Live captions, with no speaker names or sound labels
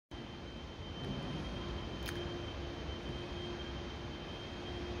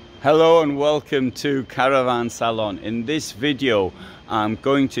Hello and welcome to Caravan Salon. In this video I'm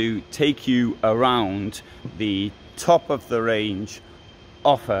going to take you around the top of the range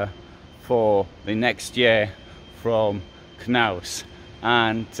offer for the next year from Knaus.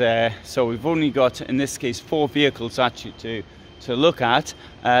 And so we've only got, in this case, 4 vehicles actually to look at.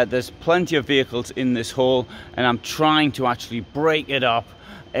 There's plenty of vehicles in this haul and I'm trying to actually break it up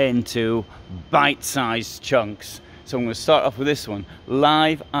into bite-sized chunks. So I'm going to start off with this one,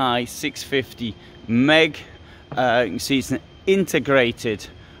 Live i 650 Meg. You can see it's an integrated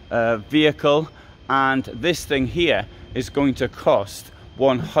vehicle, and this thing here is going to cost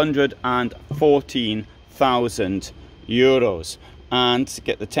 114,000 euros. And to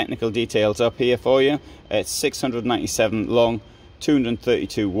get the technical details up here for you, it's 697 long,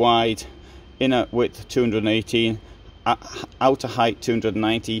 232 wide, inner width 218, outer height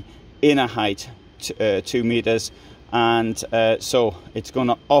 290, inner height 2 meters. And so it's going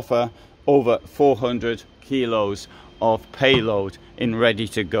to offer over 400 kilos of payload in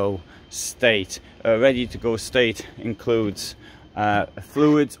ready-to-go state. Ready-to-go state includes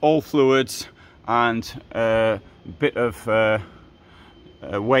fluids, all fluids, and a bit of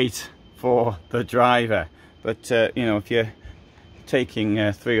weight for the driver. But you know, if you're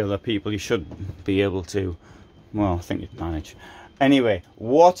taking 3 other people, you should be able to, well, I think you'd manage. Anyway,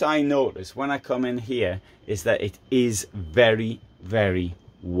 what I notice when I come in here is that it is very, very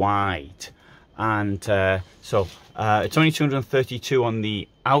wide. And so it's only 232 on the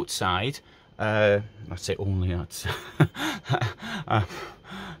outside. I'd say only, that's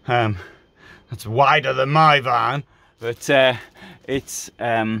that's wider than my van. But it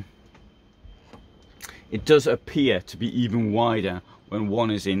does appear to be even wider when one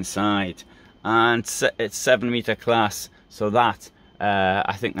is inside. And it's 7-meter class. So that,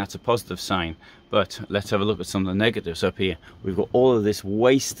 I think that's a positive sign. But let's have a look at some of the negatives up here. We've got all of this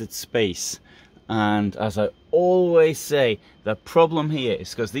wasted space. And as I always say, the problem here is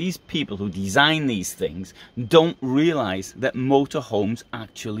because these people who design these things don't realize that motorhomes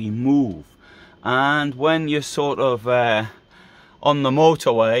actually move. And when you're sort of on the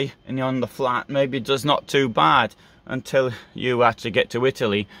motorway and you're on the flat, maybe it's just not too bad, until you actually get to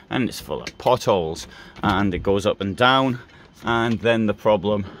Italy and it's full of potholes and it goes up and down, and then the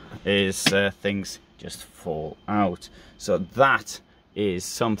problem is things just fall out. So that is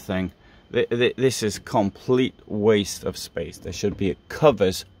something, this is complete waste of space. There should be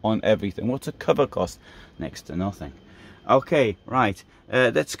covers on everything. What's a cover cost? Next to nothing. Okay, right,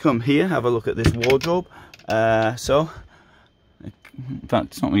 let's come here, have a look at this wardrobe. So in fact,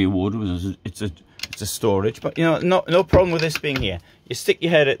 it's not really a wardrobe, it's a storage, but you know, no problem with this being here. You stick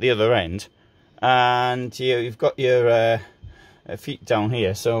your head at the other end and you've got your feet down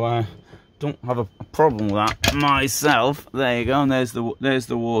here, so don't have a problem with that myself. There you go, and there's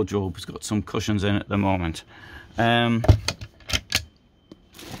the wardrobe. It's got some cushions in at the moment.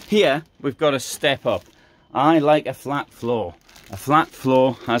 Here we've got a step up. I like a flat floor. A flat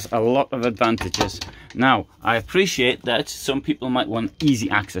floor has a lot of advantages. Now, I appreciate that some people might want easy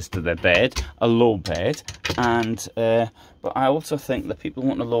access to their bed, a low bed, and but I also think that people who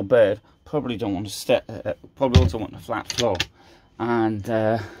want a low bed probably don't want to probably also want a flat floor, and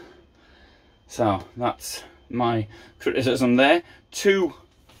so that's my criticism there. 2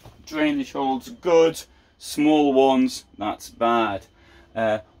 drainage holes, good. Small ones, that's bad.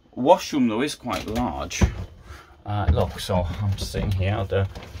 Washroom though is quite large. Look, so I'm sitting here, I'm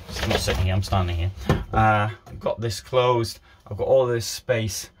not sitting here, I'm standing here. I've got this closed, I've got all this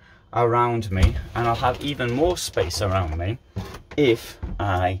space around me, and I'll have even more space around me if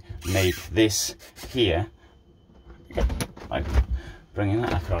I make this here, like bringing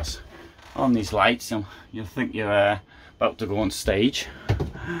that across. On these lights, you'll think you're about to go on stage.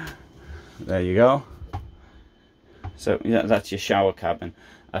 There you go. So yeah, that's your shower cabin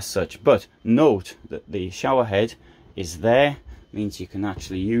as such, but note that the shower head is there, means you can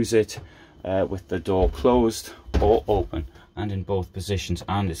actually use it with the door closed or open and in both positions,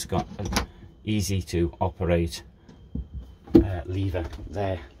 and it's got an easy to operate lever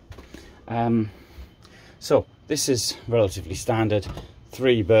there. So this is relatively standard,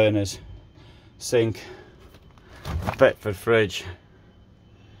 3 burners, sink, Bedford fridge,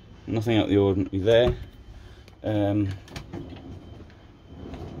 nothing out of the ordinary there.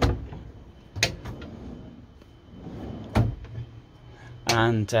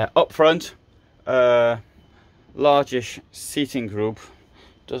 And up front, largish seating group.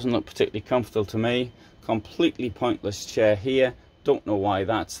 Doesn't look particularly comfortable to me. Completely pointless chair here. Don't know why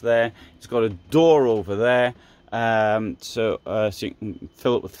that's there. It's got a door over there, so you can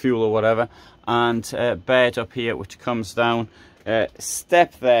fill it with fuel or whatever. And bed up here, which comes down.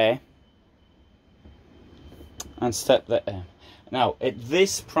 step there and step there. Now at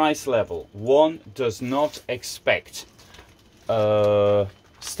this price level, one does not expect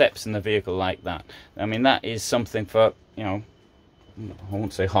steps in the vehicle like that. I mean, that is something for, you know, I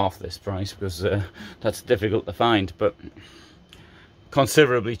won't say half this price, because that's difficult to find, but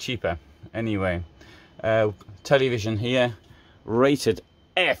considerably cheaper. Anyway, television here, rated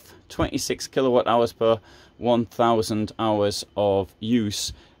F, 26 kilowatt hours per 1,000 hours of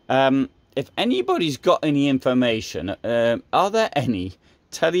use. If anybody's got any information, are there any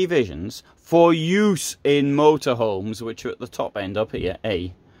televisions for use in motorhomes, which are at the top end up here,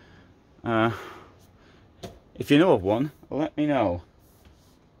 A? If you know of one, let me know.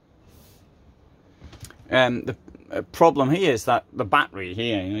 The problem here is that the battery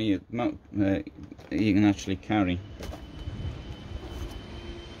here, you know, you can actually carry.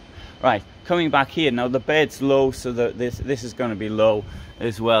 Right, coming back here now, the bed's low, so that this is going to be low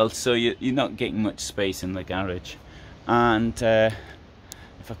as well, so you're not getting much space in the garage. And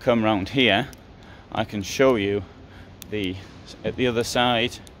if I come around here, I can show you at the other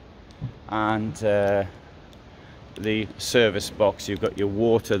side, and the service box. You've got your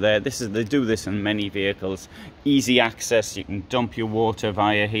water there. They do this in many vehicles. Easy access. You can dump your water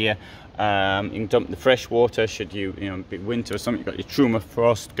via here. You can dump the fresh water should you be winter or something. You've got your Truma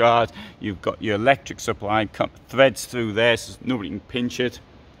frost guard. You've got your electric supply, threads through there so nobody can pinch it.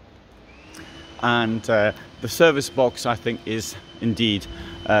 And the service box, I think, is indeed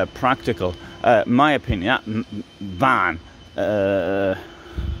practical. My opinion, that van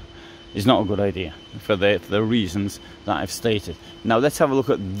is not a good idea for the reasons that I've stated. Now let's have a look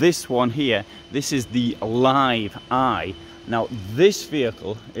at this one here. This is the Live Eye. Now this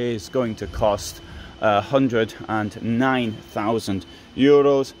vehicle is going to cost 109,000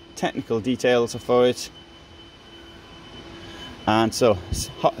 euros. Technical details for it. And so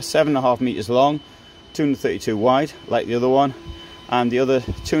 7.5 meters long, 232 wide like the other one, and the other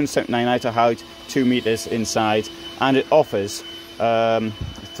 279 height to height, 2 meters inside, and it offers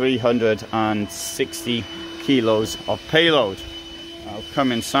 360 kilos of payload. I'll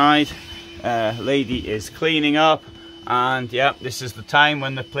come inside. Lady is cleaning up, and yeah, this is the time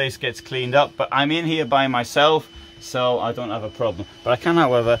when the place gets cleaned up, but I'm in here by myself, so I don't have a problem. But I can,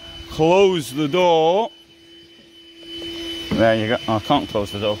 however, close the door. There you go. Oh, I can't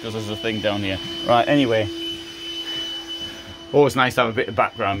close the door because there's a thing down here. Right, anyway, always nice to have a bit of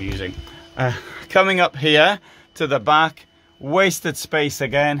background music. Coming up here to the back, wasted space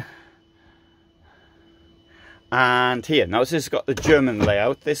again. And here, now this has got the German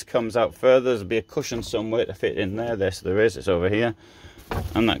layout. This comes out further. There'll be a cushion somewhere to fit in there. There is. It's over here.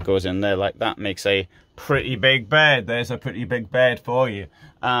 And that goes in there like that. Makes a pretty big bed. There's a pretty big bed for you.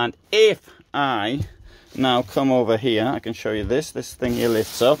 And if I now come over here, I can show you this. This thing here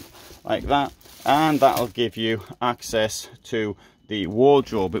lifts up like that. And that'll give you access to the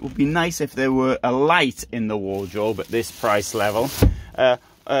wardrobe. It would be nice if there were a light in the wardrobe at this price level.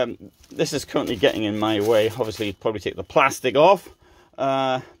 This is currently getting in my way. Obviously, you'd probably take the plastic off,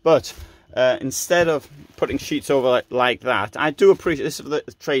 but instead of putting sheets over like that, I do appreciate this is the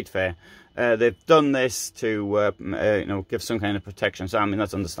trade fair. They've done this to give some kind of protection. So I mean,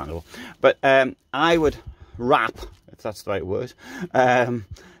 that's understandable. But I would wrap, if that's the right word,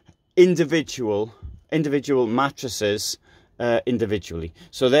 individual mattresses individually.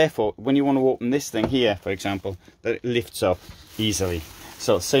 So therefore, when you want to open this thing here, for example, that it lifts up easily.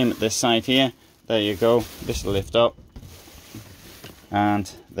 So same at this side here. There you go. This will lift up, and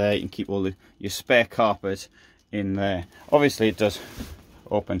there you can keep all your spare carpet in there. Obviously, it does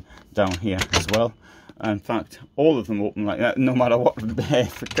open down here as well. In fact, all of them open like that, no matter what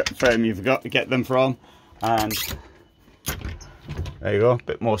frame you've got to get them from. And there you go. A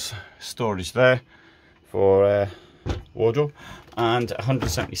bit more storage there for wardrobe, and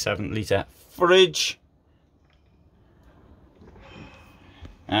 177 litre fridge.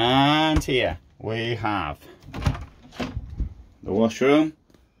 And here we have the washroom.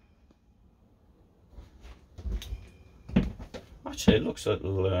 Actually, it looks a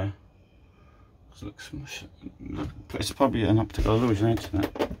little it's probably an optical illusion, isn't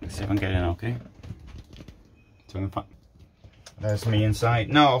it? Let's see if I can get in okay. So there's me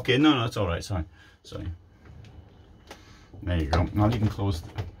inside. No, okay, no, it's alright, sorry. There you go. I'll even close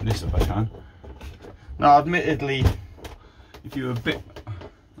this if I can. Now, admittedly, if you're a bit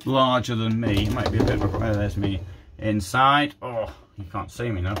larger than me, it might be a bit of a... There's me inside. Oh, you can't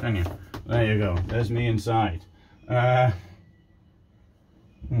see me now, can you? There you go. There's me inside. Not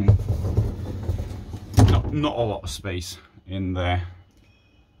a lot of space in there.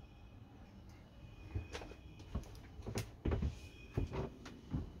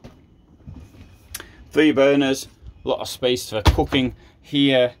 3 burners, a lot of space for cooking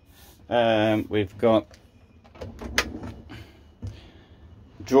here. We've got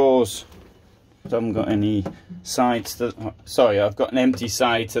drawers. I haven't got any sides to, sorry, I've got an empty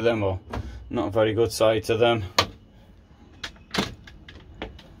side to them, or not a very good side to them.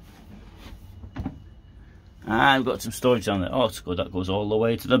 And we've got some storage down there. Oh, it's good, that goes all the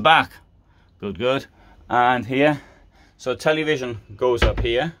way to the back. Good, good. And here, so television goes up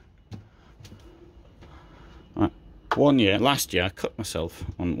here. Last year I cut myself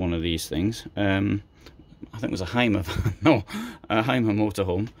on one of these things. I think it was a Heimer, no, a Heimer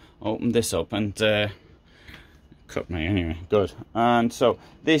motorhome. I opened this up and cut me anyway. Good. And so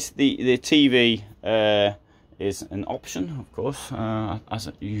this, the TV is an option, of course, as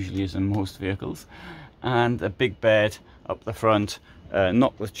it usually is in most vehicles. And a big bed up the front.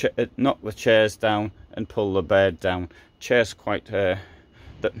 Knock the chairs down and pull the bed down. Chairs quite, not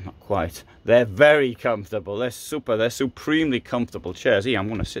quite. They're very comfortable. They're supremely comfortable chairs. Here, I'm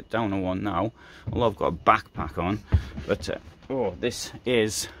going to sit down on one now, although I've got a backpack on. But oh, this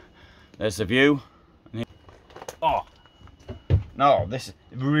is. There's the view. Oh no, this is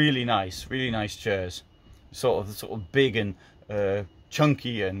really nice chairs. Sort of big and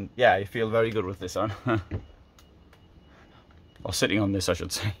chunky, and yeah, you feel very good with this on. Or sitting on this, I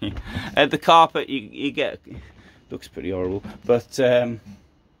should say. The carpet you get looks pretty horrible, but you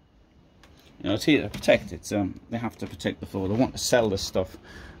know, it's here to protect it. So they have to protect the floor. They want to sell this stuff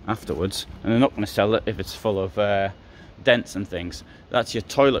afterwards, and they're not going to sell it if it's full of dents and things. That's your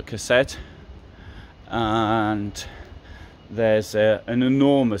toilet cassette, and there's an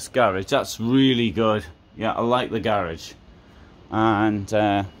enormous garage. That's really good. Yeah, I like the garage. And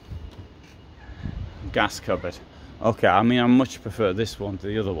gas cupboard. Okay, I mean, I much prefer this one to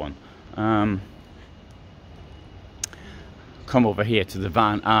the other one. Come over here to the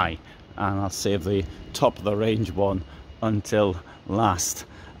Van I, and I'll save the top of the range one until last.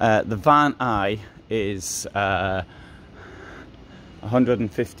 The Van I is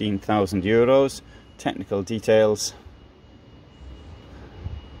 115,000 euros. Technical details: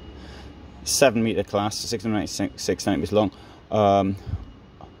 7-meter class, 696 centimeters long.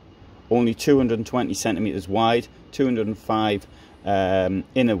 Only 220 centimeters wide, 205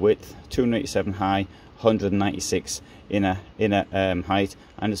 inner width, 287 high, 196 inner height,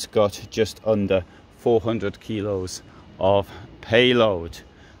 and it's got just under 400 kilos of payload.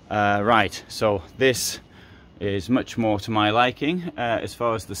 Right, so this is much more to my liking as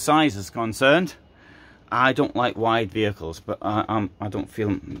far as the size is concerned. I don't like wide vehicles, but I don't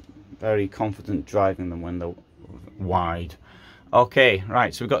feel very confident driving them when they're wide. Okay,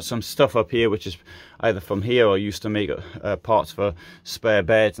 right, so we've got some stuff up here which is either from here or used to make parts for spare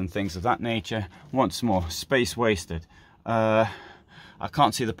beds and things of that nature. Once more, space wasted. I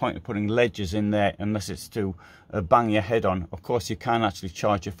can't see the point of putting ledges in there unless it's to bang your head on. Of course, you can actually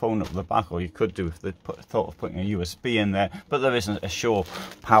charge your phone up the back, or you could do if they thought of putting a USB in there, but there isn't a shore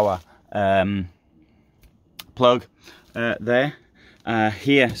power plug there.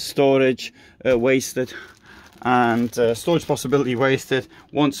 Here, storage wasted, and storage possibility wasted.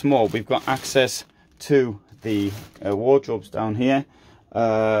 Once more, we've got access to the wardrobes down here,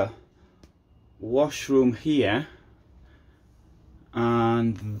 washroom here,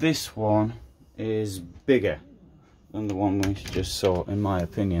 and this one is bigger than the one we just saw, in my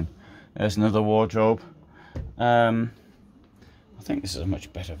opinion. There's another wardrobe. I think this is a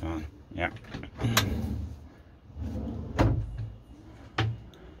much better van. Yeah.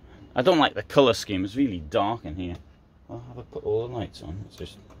 I don't like the colour scheme. It's really dark in here. I'll have to put all the lights on. It's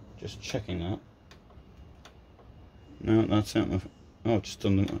just checking that. No, that's it. Oh, just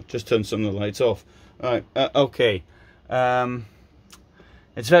turned some of the lights off. Right. Okay.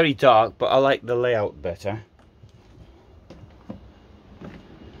 It's very dark, but I like the layout better.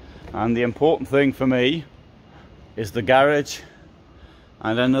 And the important thing for me is the garage,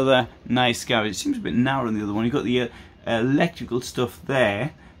 and another nice garage. It seems a bit narrow in the other one. You've got the electrical stuff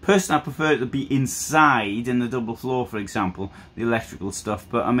there. Personally, I prefer it to be inside in the double floor, for example, the electrical stuff.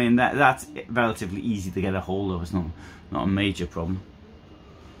 But I mean, that's relatively easy to get a hold of. It's not a major problem.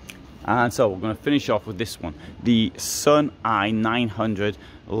 And so we're going to finish off with this one, the Sun I 900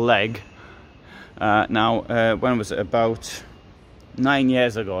 leg. Now, when was it? About 9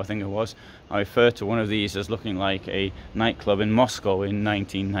 years ago, I think it was, I referred to one of these as looking like a nightclub in Moscow in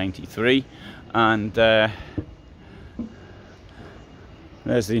 1993, and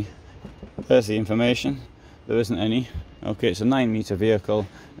there's the information. There isn't any. Okay, it's a 9-meter vehicle,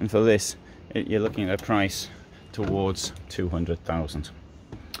 and for this, you're looking at a price towards 200,000.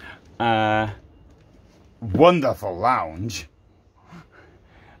 Wonderful lounge.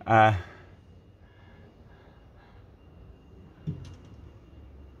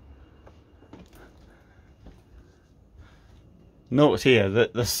 note here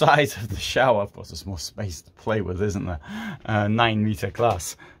that the size of the shower, of course there's more space to play with, isn't there? 9-meter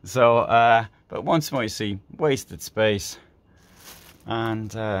class. So, but once more you see wasted space,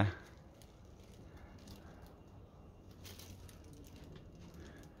 and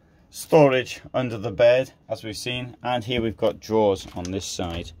storage under the bed, as we've seen, and here we've got drawers on this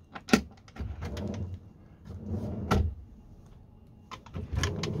side.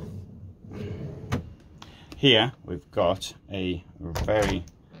 Here we've got a very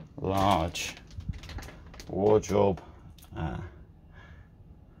large wardrobe,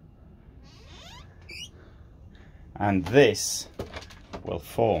 and this will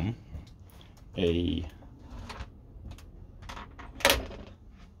form a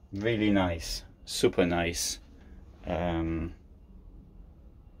really nice, super nice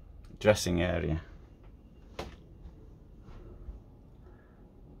dressing area.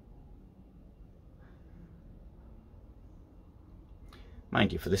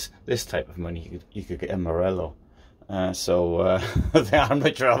 Mind you, for this type of money, you could get a Morello. I'm not sure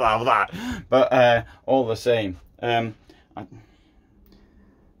about that, but all the same, there's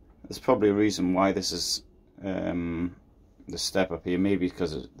probably a reason why this is the step up here. Maybe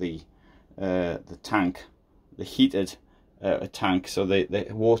because of the tank, the heated tank. So the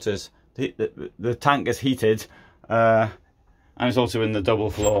water's the tank is heated, and it's also in the double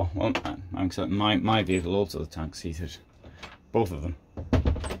floor. Well, my vehicle also, the tank's heated. Both of them.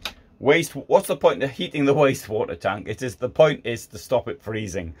 What's the point of heating the wastewater tank? The point is to stop it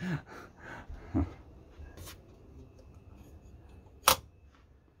freezing. I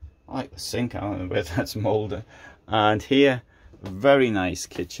like the sink. I don't know where that's molded. And here, very nice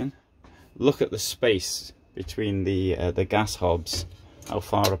kitchen. Look at the space between the gas hobs, how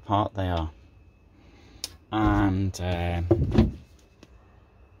far apart they are. And I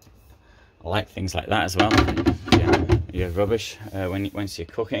like things like that as well. Yeah, rubbish once you're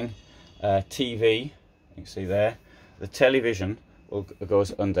cooking. TV, you can see there. The television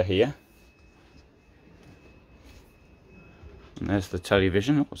goes under here. And there's the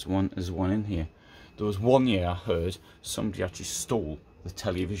television. There's one in here. There was one year I heard somebody actually stole the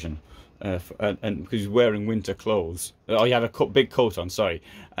television, and because he's wearing winter clothes. Oh, he had a big coat on, sorry,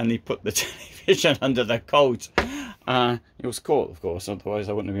 and he put the television under the coat. It was caught, of course, otherwise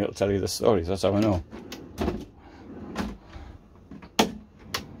I wouldn't be able to tell you the stories. That's how I know.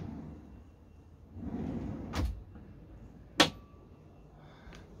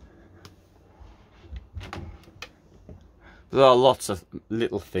 There are lots of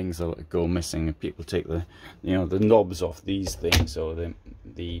little things that go missing, and people take the knobs off these things, or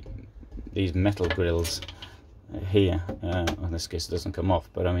these metal grills here. In this case, it doesn't come off,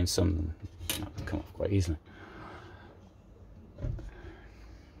 but I mean some of them come off quite easily.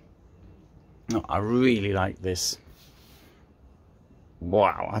 No, I really like this.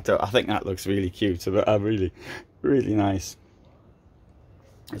 Wow, I think that looks really cute. But really, really nice.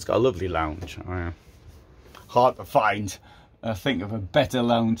 It's got a lovely lounge. Hard to find. Think of a better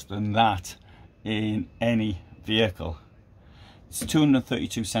lounge than that in any vehicle. It's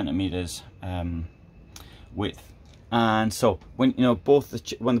 232 centimeters width, and so when both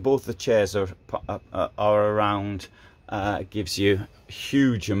the chairs are around, it gives you a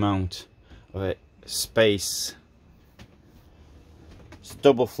huge amount of space. It's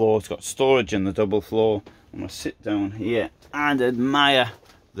double floor. It's got storage in the double floor. I'm gonna sit down here and admire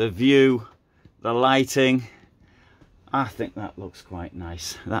the view, the lighting. I think that looks quite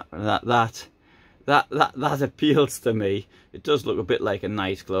nice. That appeals to me. It does look a bit like a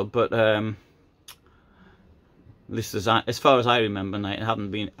nightclub, but at least as far as I remember, I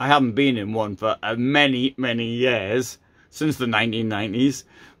haven't been in one for many years, since the 1990s.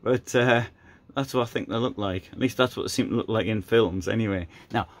 But that's what I think they look like. At least that's what they seem to look like in films anyway.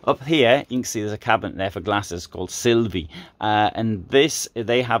 Now, up here, you can see there's a cabinet there for glasses called Sylvie. And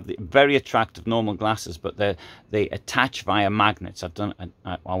they have the very attractive normal glasses, but they attach via magnets.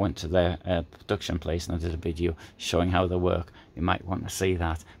 I went to their production place and I did a video showing how they work. You might want to see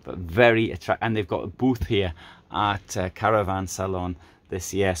that. But very attractive. And they've got a booth here at Caravan Salon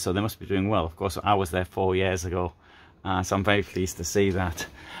this year. So they must be doing well. Of course, I was there 4 years ago. So I'm very pleased to see that.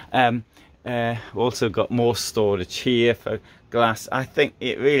 Also got more storage here for glass. I think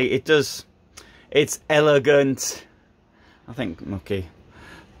it's elegant. I think, okay,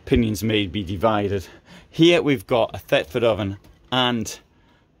 opinions may be divided. Here we've got a Thetford oven, and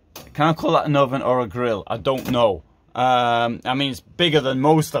can I call that an oven or a grill? I don't know. I mean, it's bigger than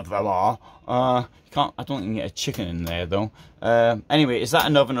most of them are. I don't think you can get a chicken in there though. Anyway, is that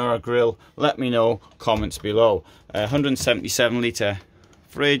an oven or a grill? Let me know, comments below. 177 litre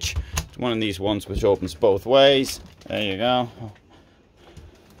fridge. It's one of these ones which opens both ways. There you go.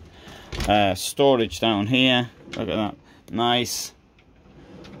 Storage down here. Look at that. Nice.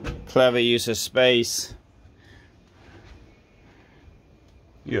 Clever use of space.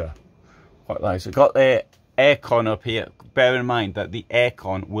 Yeah, quite nice. We've got the aircon up here. Bear in mind that the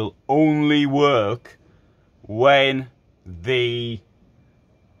aircon will only work when the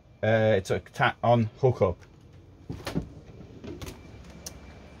it's a on hookup.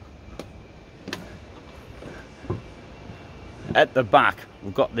 At the back,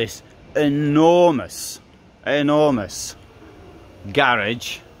 we've got this enormous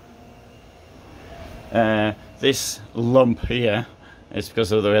garage. This lump here is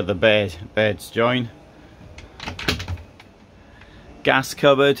because of where the beds join. Gas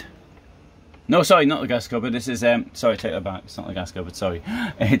cupboard. No, sorry, not the gas cupboard. This is sorry, take that back. It's not the gas cupboard. Sorry,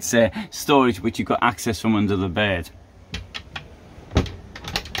 it's storage which you've got access from under the bed.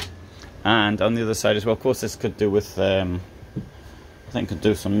 And on the other side as well. Of course, this could do with I think could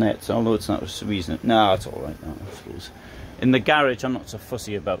do some nets. Although it's not a reason. No, it's all right now, I suppose. In the garage, I'm not so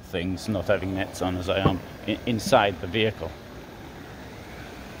fussy about things not having nets on as I am inside the vehicle.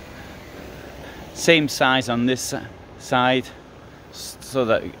 Same size on this side, so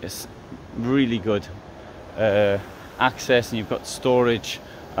that it's really good access, and you've got storage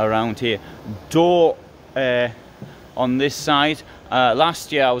around here. Door on this side.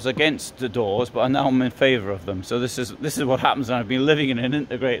 Last year I was against the doors, but now I'm in favour of them. So this is what happens when I've been living in an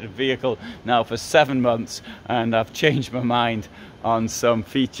integrated vehicle now for 7 months, and I've changed my mind on some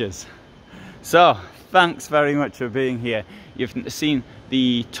features. So thanks very much for being here. You've seen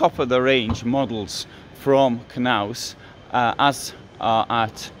the top of the range models from Knaus as are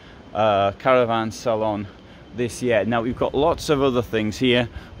at Caravan Salon this year. Now we've got lots of other things here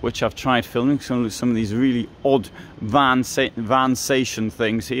which I've tried filming, some of these really odd vansation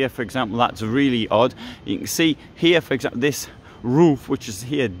things here, for example. That's really odd. You can see here, for example, this roof which is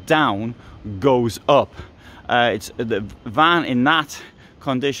here down goes up. It's the van in that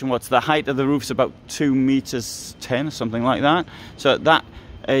condition. What's the height of the roof's about 2 meters 10 or something like that. So that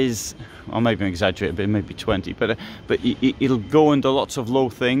is, or maybe I'm exaggerating, but maybe 20, but it'll go under lots of low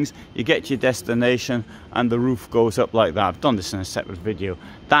things. You get to your destination and the roof goes up like that. I've done this in a separate video.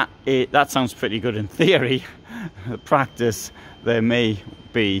 That sounds pretty good in theory. Practice, there may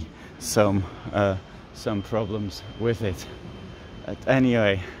be some problems with it.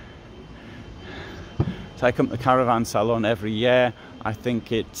 Anyway, so I come to the Caravan Salon every year. I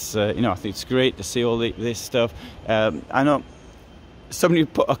think it's you know, I think it's great to see all this stuff. I know somebody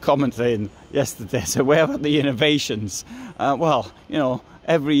put a comment in yesterday, so where about the innovations? Well, you know,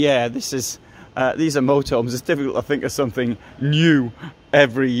 every year these are motorhomes. It's difficult to think of something new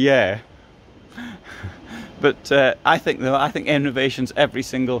every year. But I think innovations every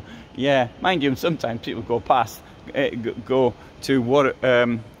single year. Mind you, sometimes people go past, go to what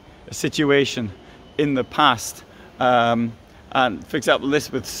a situation in the past. And for example, this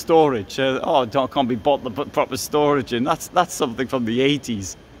with storage, can't be bought to put proper storage in. That's something from the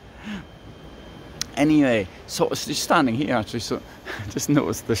 80s. Anyway, so just standing here actually, so just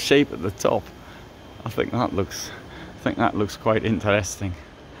notice the shape at the top. I think that looks quite interesting.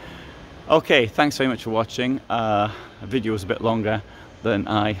 Okay, thanks very much for watching. The video was a bit longer than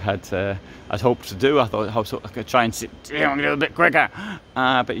I had hoped to do. I thought I could try and sit down a little bit quicker.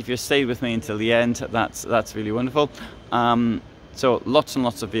 But if you stayed with me until the end, that's really wonderful. So lots and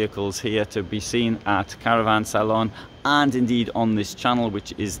lots of vehicles here to be seen at Caravan Salon, and indeed on this channel,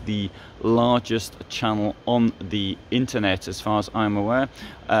 which is the largest channel on the internet as far as I'm aware,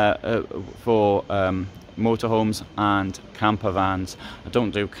 for motorhomes and camper vans. I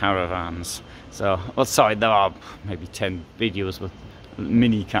don't do caravans. So, well, sorry, there are maybe 10 videos with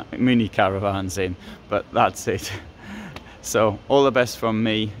mini caravans in, but that's it. So all the best from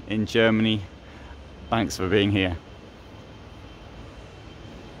me in Germany. Thanks for being here.